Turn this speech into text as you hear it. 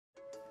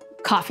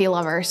Coffee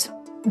lovers.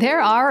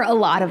 There are a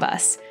lot of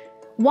us.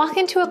 Walk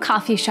into a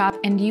coffee shop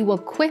and you will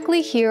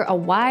quickly hear a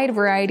wide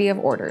variety of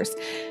orders.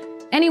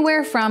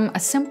 Anywhere from a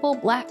simple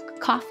black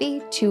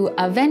coffee to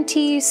a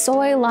venti,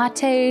 soy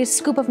latte,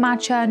 scoop of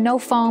matcha, no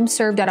foam,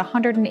 served at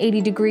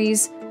 180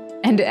 degrees,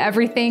 and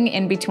everything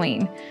in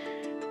between.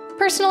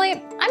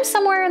 Personally, I'm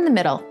somewhere in the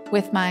middle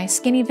with my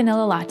skinny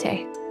vanilla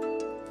latte.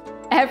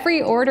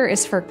 Every order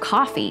is for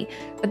coffee,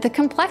 but the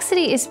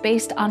complexity is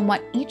based on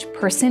what each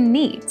person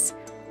needs.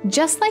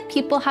 Just like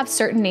people have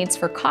certain needs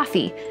for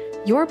coffee,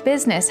 your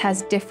business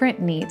has different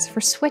needs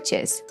for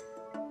switches.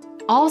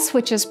 All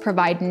switches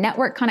provide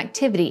network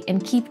connectivity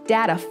and keep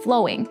data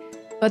flowing,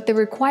 but the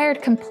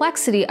required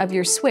complexity of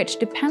your switch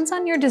depends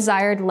on your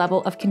desired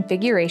level of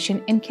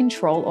configuration and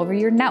control over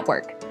your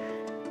network.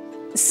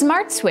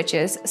 Smart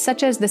switches,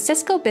 such as the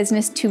Cisco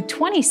Business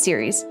 220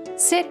 series,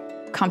 sit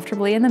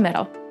comfortably in the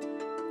middle.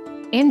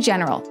 In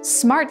general,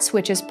 smart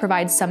switches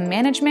provide some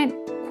management,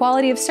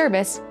 quality of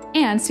service,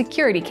 and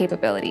security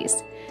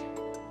capabilities.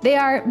 They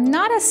are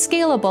not as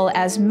scalable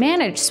as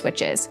managed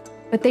switches,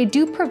 but they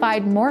do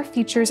provide more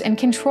features and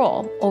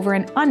control over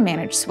an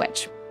unmanaged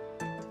switch.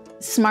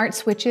 Smart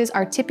switches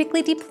are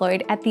typically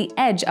deployed at the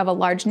edge of a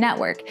large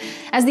network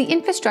as the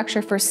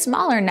infrastructure for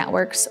smaller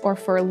networks or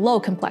for low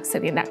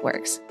complexity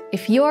networks.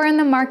 If you're in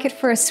the market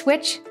for a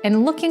switch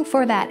and looking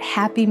for that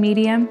happy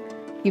medium,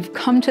 you've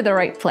come to the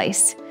right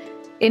place.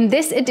 In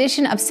this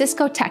edition of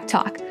Cisco Tech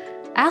Talk,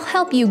 I'll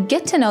help you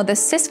get to know the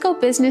Cisco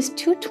Business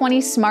 220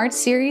 Smart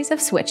series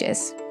of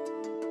switches.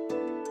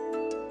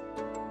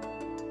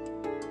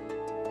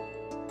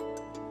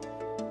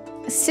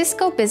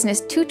 Cisco Business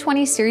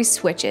 220 series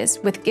switches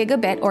with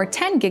gigabit or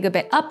 10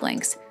 gigabit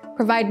uplinks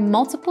provide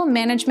multiple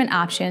management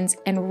options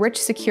and rich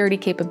security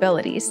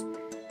capabilities.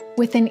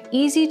 With an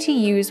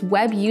easy-to-use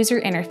web user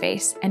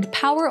interface and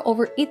Power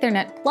over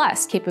Ethernet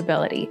Plus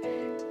capability,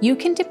 you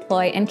can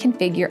deploy and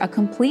configure a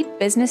complete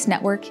business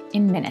network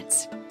in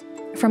minutes.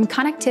 From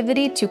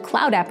connectivity to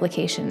cloud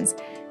applications,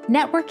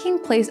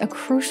 networking plays a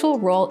crucial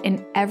role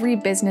in every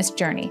business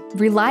journey.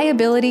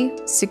 Reliability,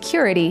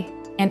 security,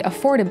 and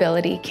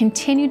affordability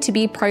continue to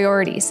be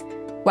priorities,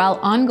 while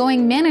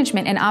ongoing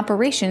management and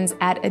operations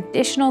add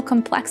additional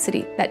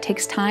complexity that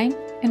takes time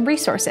and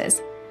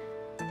resources.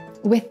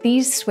 With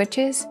these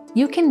switches,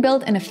 you can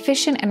build an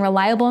efficient and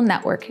reliable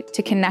network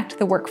to connect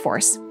the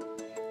workforce.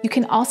 You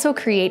can also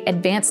create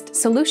advanced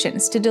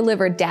solutions to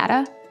deliver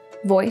data,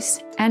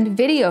 voice, and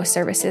video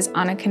services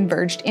on a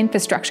converged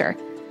infrastructure.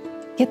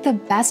 Get the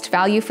best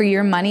value for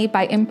your money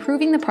by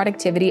improving the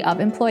productivity of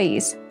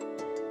employees.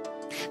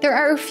 There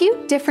are a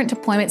few different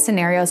deployment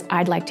scenarios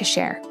I'd like to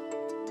share.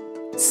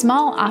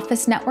 Small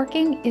office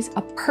networking is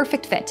a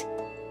perfect fit.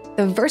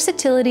 The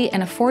versatility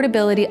and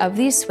affordability of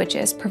these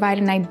switches provide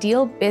an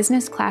ideal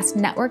business-class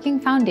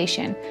networking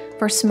foundation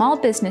for small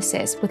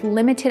businesses with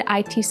limited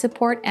IT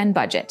support and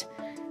budget.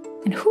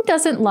 And who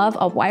doesn't love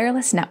a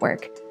wireless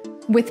network?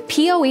 With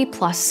PoE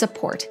Plus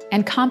support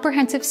and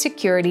comprehensive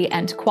security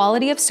and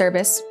quality of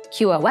service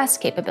 (QoS)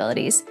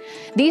 capabilities,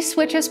 these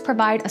switches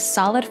provide a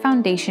solid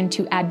foundation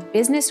to add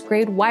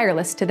business-grade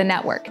wireless to the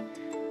network.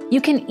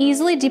 You can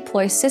easily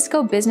deploy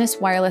Cisco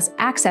Business wireless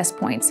access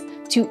points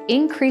to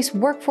increase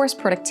workforce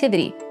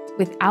productivity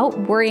without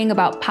worrying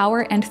about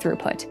power and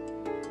throughput.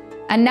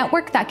 A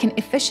network that can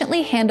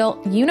efficiently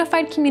handle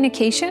unified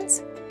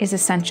communications is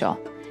essential.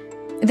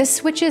 The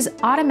switches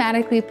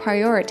automatically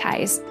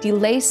prioritize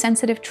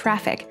delay-sensitive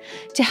traffic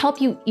to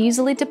help you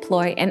easily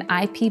deploy an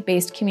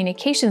IP-based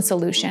communication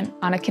solution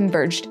on a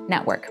converged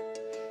network.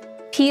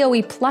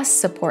 PoE Plus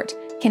support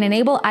can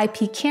enable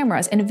IP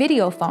cameras and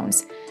video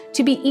phones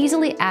to be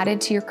easily added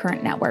to your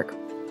current network.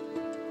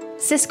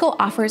 Cisco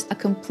offers a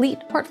complete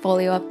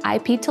portfolio of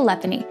IP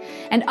telephony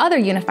and other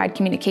unified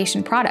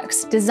communication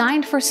products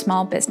designed for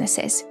small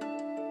businesses.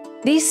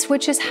 These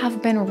switches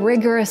have been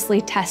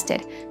rigorously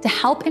tested to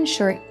help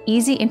ensure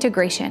easy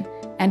integration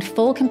and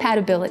full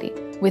compatibility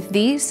with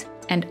these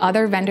and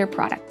other vendor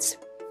products.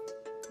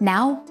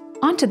 Now,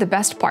 on to the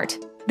best part,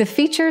 the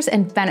features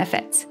and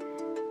benefits.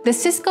 The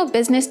Cisco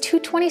Business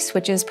 220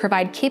 switches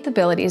provide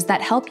capabilities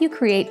that help you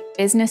create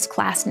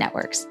business-class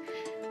networks.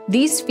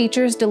 These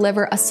features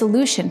deliver a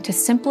solution to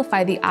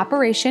simplify the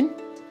operation,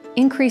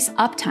 increase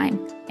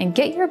uptime, and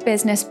get your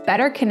business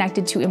better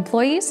connected to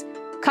employees,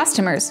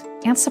 customers,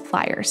 and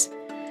suppliers.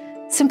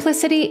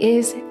 Simplicity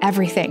is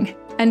everything,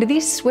 and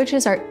these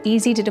switches are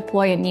easy to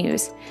deploy and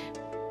use.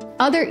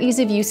 Other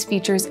ease-of-use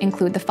features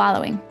include the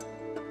following.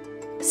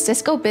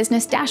 Cisco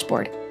Business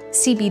Dashboard,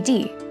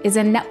 CBD, is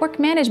a network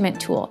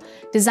management tool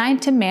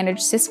designed to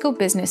manage Cisco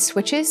Business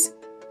switches,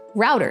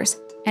 routers,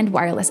 and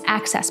wireless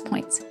access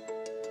points.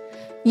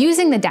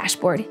 Using the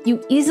dashboard,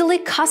 you easily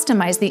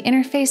customize the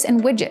interface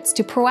and widgets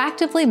to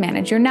proactively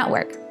manage your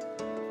network.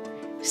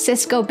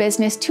 Cisco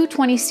Business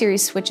 220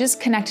 series switches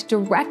connect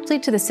directly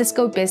to the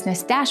Cisco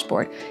Business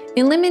dashboard,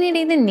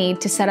 eliminating the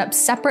need to set up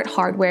separate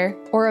hardware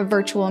or a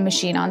virtual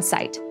machine on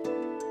site.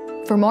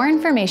 For more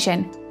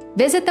information,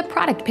 visit the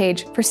product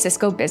page for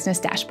Cisco Business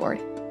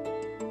Dashboard.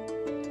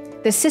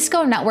 The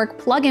Cisco Network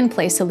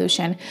Plug-and-Play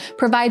solution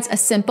provides a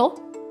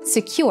simple,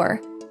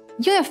 secure,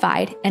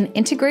 unified, and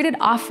integrated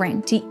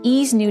offering to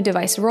ease new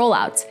device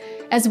rollouts,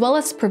 as well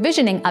as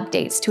provisioning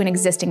updates to an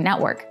existing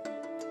network.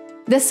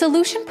 The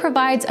solution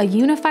provides a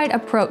unified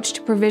approach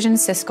to provision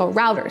Cisco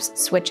routers,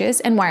 switches,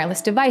 and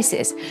wireless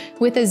devices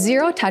with a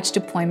zero-touch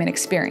deployment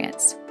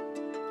experience.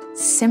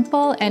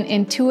 Simple and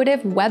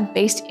intuitive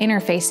web-based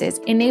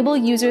interfaces enable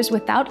users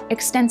without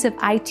extensive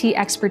IT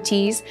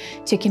expertise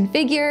to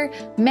configure,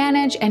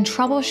 manage, and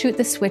troubleshoot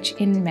the switch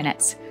in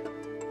minutes.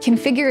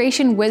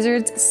 Configuration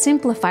wizards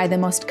simplify the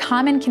most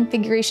common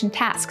configuration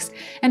tasks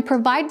and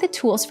provide the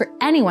tools for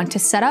anyone to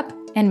set up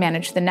and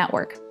manage the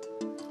network.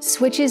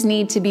 Switches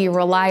need to be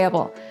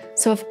reliable,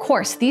 so of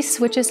course these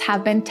switches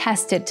have been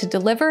tested to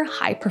deliver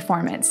high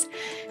performance.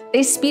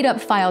 They speed up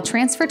file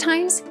transfer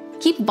times,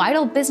 keep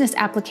vital business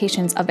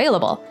applications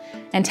available,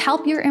 and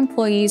help your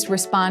employees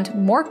respond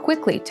more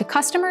quickly to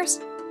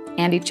customers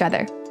and each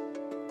other.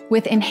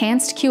 With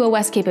enhanced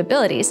QoS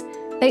capabilities,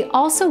 they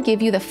also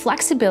give you the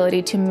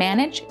flexibility to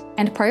manage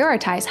and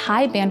prioritize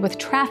high bandwidth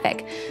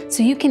traffic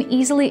so you can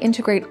easily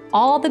integrate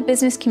all the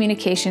business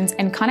communications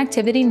and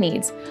connectivity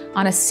needs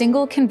on a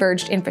single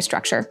converged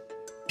infrastructure.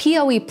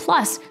 PoE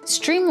Plus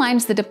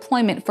streamlines the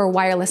deployment for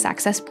wireless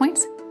access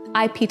points,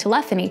 IP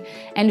telephony,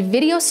 and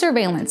video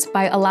surveillance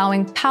by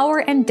allowing power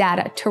and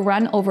data to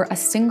run over a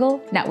single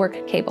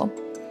network cable.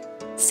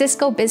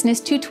 Cisco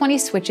Business 220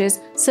 switches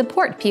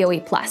support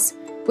PoE Plus,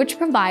 which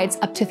provides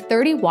up to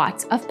 30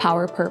 watts of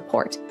power per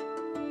port.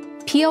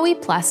 PoE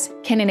Plus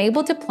can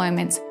enable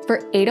deployments for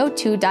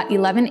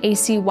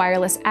 802.11ac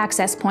wireless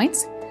access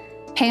points,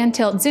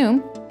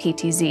 pan-tilt-zoom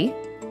 (PTZ),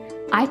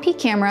 IP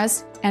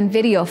cameras, and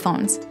video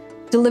phones,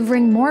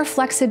 delivering more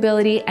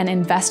flexibility and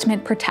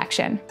investment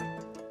protection.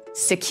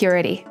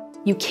 Security.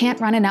 You can't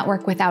run a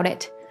network without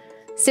it.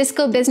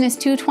 Cisco Business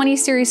 220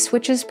 series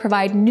switches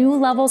provide new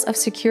levels of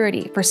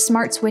security for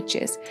smart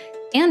switches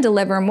and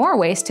deliver more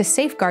ways to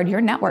safeguard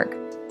your network.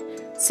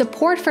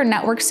 Support for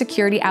network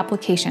security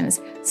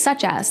applications,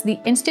 such as the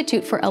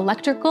Institute for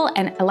Electrical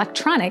and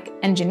Electronic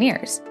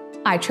Engineers,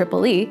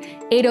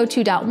 IEEE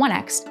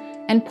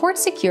 802.1x, and port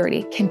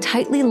security can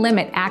tightly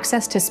limit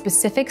access to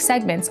specific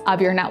segments of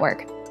your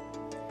network.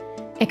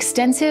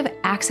 Extensive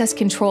access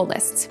control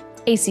lists,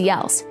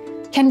 ACLs,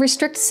 can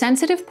restrict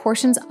sensitive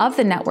portions of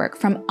the network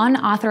from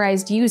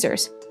unauthorized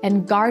users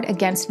and guard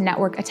against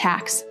network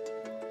attacks.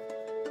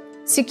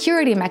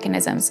 Security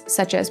mechanisms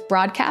such as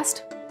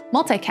broadcast,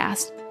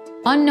 multicast,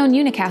 unknown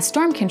unicast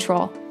storm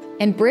control,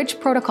 and bridge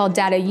protocol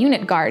data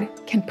unit guard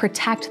can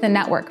protect the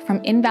network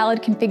from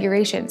invalid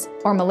configurations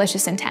or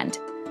malicious intent.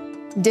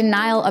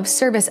 Denial of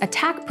service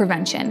attack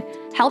prevention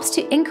helps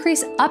to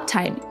increase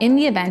uptime in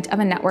the event of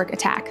a network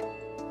attack.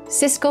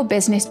 Cisco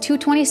Business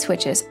 220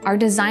 switches are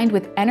designed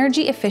with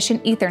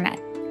energy-efficient Ethernet,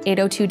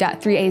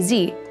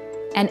 802.3az,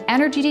 and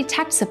Energy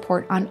Detect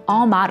support on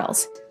all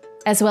models,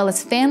 as well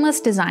as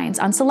fanless designs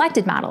on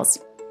selected models.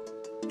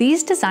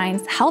 These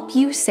designs help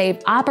you save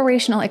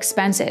operational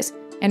expenses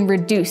and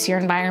reduce your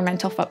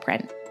environmental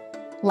footprint.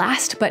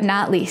 Last but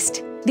not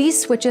least,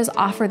 these switches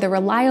offer the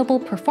reliable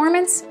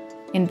performance,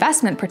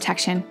 investment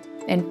protection,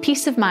 and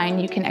peace of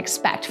mind you can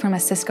expect from a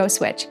Cisco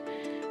switch.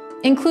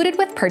 Included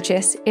with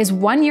purchase is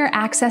 1-year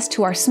access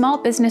to our Small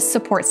Business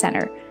Support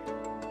Center.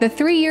 The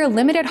 3-year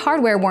limited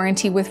hardware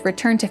warranty with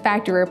return to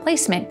factory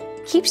replacement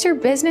keeps your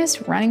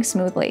business running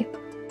smoothly.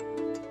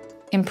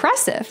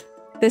 Impressive!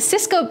 The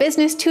Cisco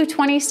Business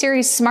 220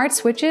 series smart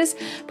switches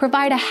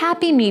provide a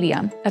happy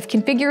medium of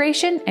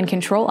configuration and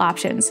control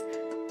options.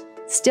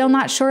 Still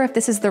not sure if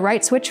this is the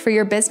right switch for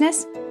your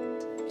business?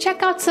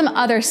 Check out some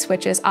other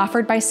switches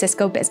offered by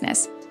Cisco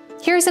Business.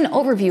 Here's an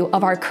overview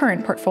of our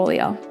current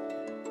portfolio.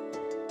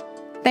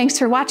 Thanks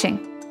for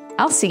watching.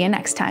 I'll see you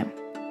next time.